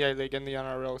sure. and the A-League and the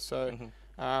NRL. So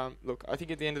Mhm. look, I think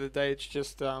at the end of the day, it's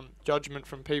just judgment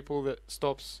from people that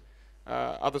stops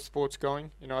other sports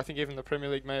going. I think even the Premier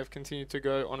League may have continued to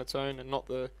go on its own and not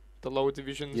the lower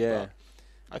divisions. Yeah. But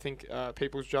I think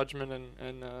people's judgment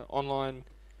and online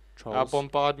Trolls.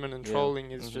 bombardment and Yeah.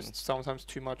 trolling is Mhm. just sometimes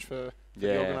too much for the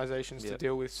Yeah. organisations to Yeah.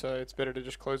 deal with. So it's better to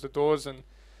just close the doors and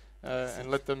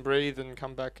let them breathe and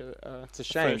come back. It's a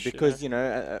shame fresh, because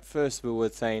at first we were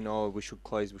saying, "Oh, we should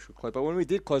close," but when we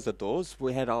did close the doors,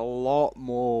 we had a lot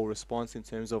more response in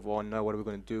terms of, "Oh no, what are we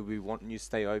going to do? We want you to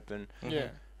stay open." Yeah.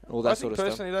 All that I sort think of stuff.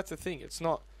 personally that's the thing. It's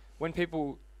not when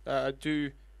people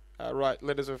do write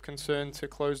letters of concern to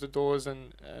close the doors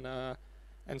and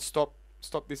stop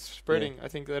this spreading. I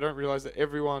think they don't realise that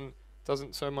everyone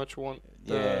doesn't so much wants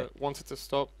it to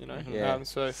stop. Yeah.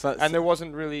 So So- and there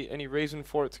wasn't really any reason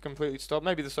for it to completely stop.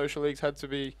 Maybe the social leagues had to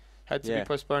be Yeah.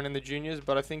 postponed in the juniors,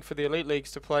 but I think for the elite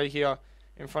leagues to play here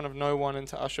in front of no one and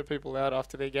to usher people out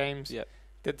after their games. Yep.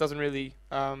 That doesn't really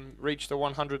reach the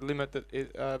 100 limit that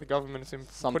the government has put in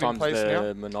Sometimes place now.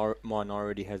 the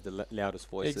minority has the loudest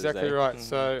voices. Exactly eh? right. Mhm.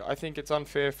 So I think it's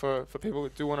unfair for people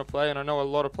that do want to play, and I know a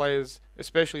lot of players,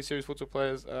 especially serious futsal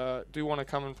players, do want to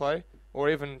come and play, or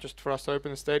even just for us to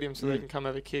open the stadium so they can come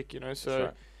have a kick.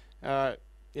 So right.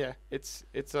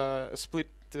 it's a split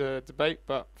debate,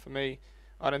 but for me,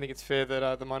 I don't think it's fair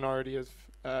that the minority has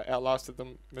outlasted the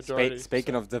majority.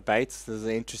 Speaking of debates, there's an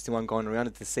interesting one going around.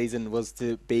 If the season was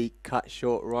to be cut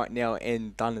short right now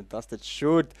and done and dusted,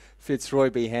 should Fitzroy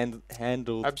be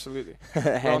handled? Absolutely.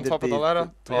 We're on top of the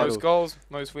ladder. title? Most goals,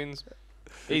 most wins.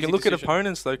 You Easy can look at decision.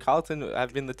 opponents though. Carlton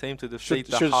have been the team to defeat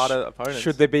the should- harder opponents.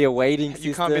 Should there be a weighting system?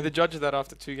 You can't be the judge of that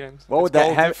after 2 games. What It's would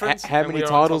that? goal difference, How and many we are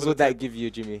on top titles of the would that table. give you,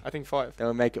 Jimmy? I think 5. That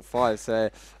would make it 5. So,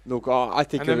 look, I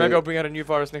think. And then maybe I'll bring out a new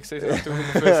virus next season after we win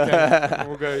the first game. And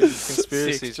we'll go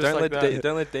conspiracies. 6, just Don't like let that.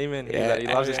 don't let D-Man hear that. He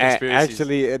loves his yeah. conspiracies.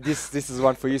 Actually, this is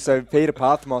one for you. So Peter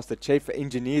Pathmaster, chief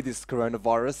engineered this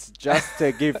coronavirus just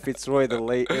to give Fitzroy the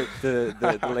league,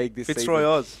 the league this Fitzroy season.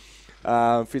 Oz.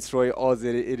 Fitzroy Oz,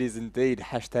 it is indeed.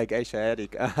 Hashtag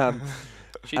Asiatic.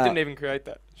 She didn't even create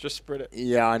that. Just spread it.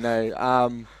 Yeah, I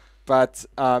know. But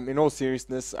in all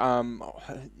seriousness,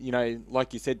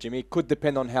 like you said, Jimmy, it could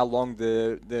depend on how long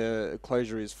the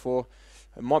closure is for.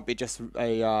 It might be just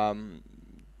a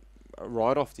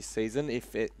write-off this season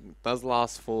if it does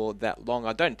last for that long.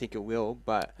 I don't think it will,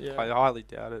 but Yeah. I highly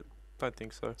doubt it. Don't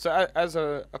think so. So as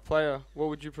a player, what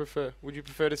would you prefer? Would you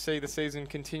prefer to see the season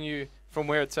continue from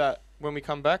where it's at when we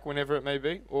come back, whenever it may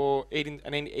be, or eat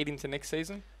into next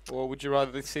season? Or would you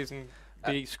rather this season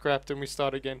be scrapped and we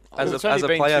start again? As It's a only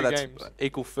been player 2 that's games.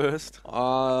 equal first.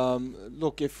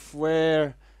 look,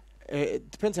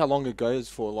 it depends how long it goes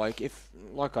for. Like you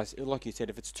said,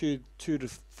 if it's two to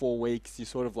 4 weeks, you're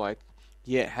sort of like,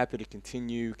 happy to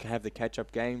continue, can have the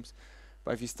catch-up games.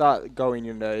 But if you start going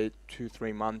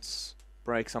 2-3 months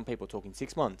break, some people are talking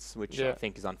 6 months, which I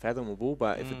think is unfathomable.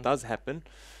 But if it does happen,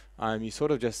 you sort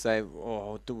of just say,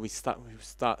 "Oh, do we start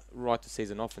right the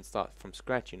season off and start from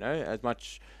scratch?" As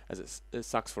much as it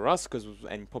sucks for us,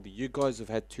 and probably you guys have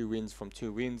had 2 wins from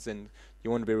 2 wins, and you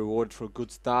want to be rewarded for a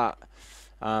good start.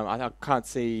 I can't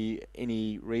see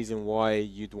any reason why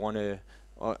you'd want to.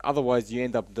 Otherwise, you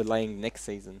end up delaying next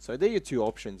season. So they're your 2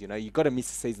 options. You got to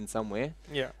miss a season somewhere.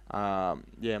 Yeah. I'm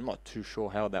not too sure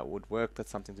how that would work.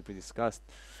 That's something to be discussed.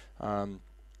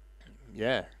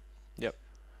 Yeah. Yep.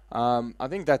 I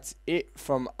think that's it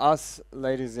from us,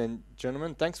 ladies and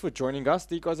gentlemen. Thanks for joining us.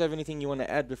 Do you guys have anything you want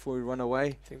to add before we run away?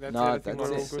 I think that's No, it. I think that's we're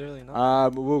all it. good. Necessarily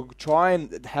not. We'll try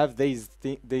and have these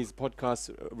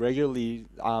podcasts regularly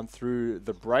through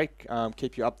the break.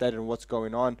 Keep you updated on what's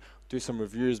going on. Do some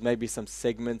reviews, maybe some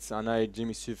segments. I know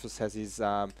Jimmy Sufis has his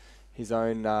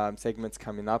own segments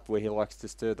coming up where he likes to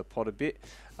stir the pot a bit.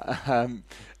 And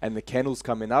the kennel's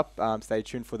coming up. Stay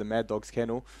tuned for the Mad Dogs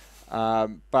kennel.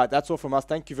 But that's all from us.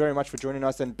 Thank you very much for joining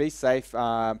us, and be safe.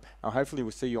 And hopefully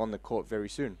we'll see you on the court very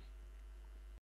soon.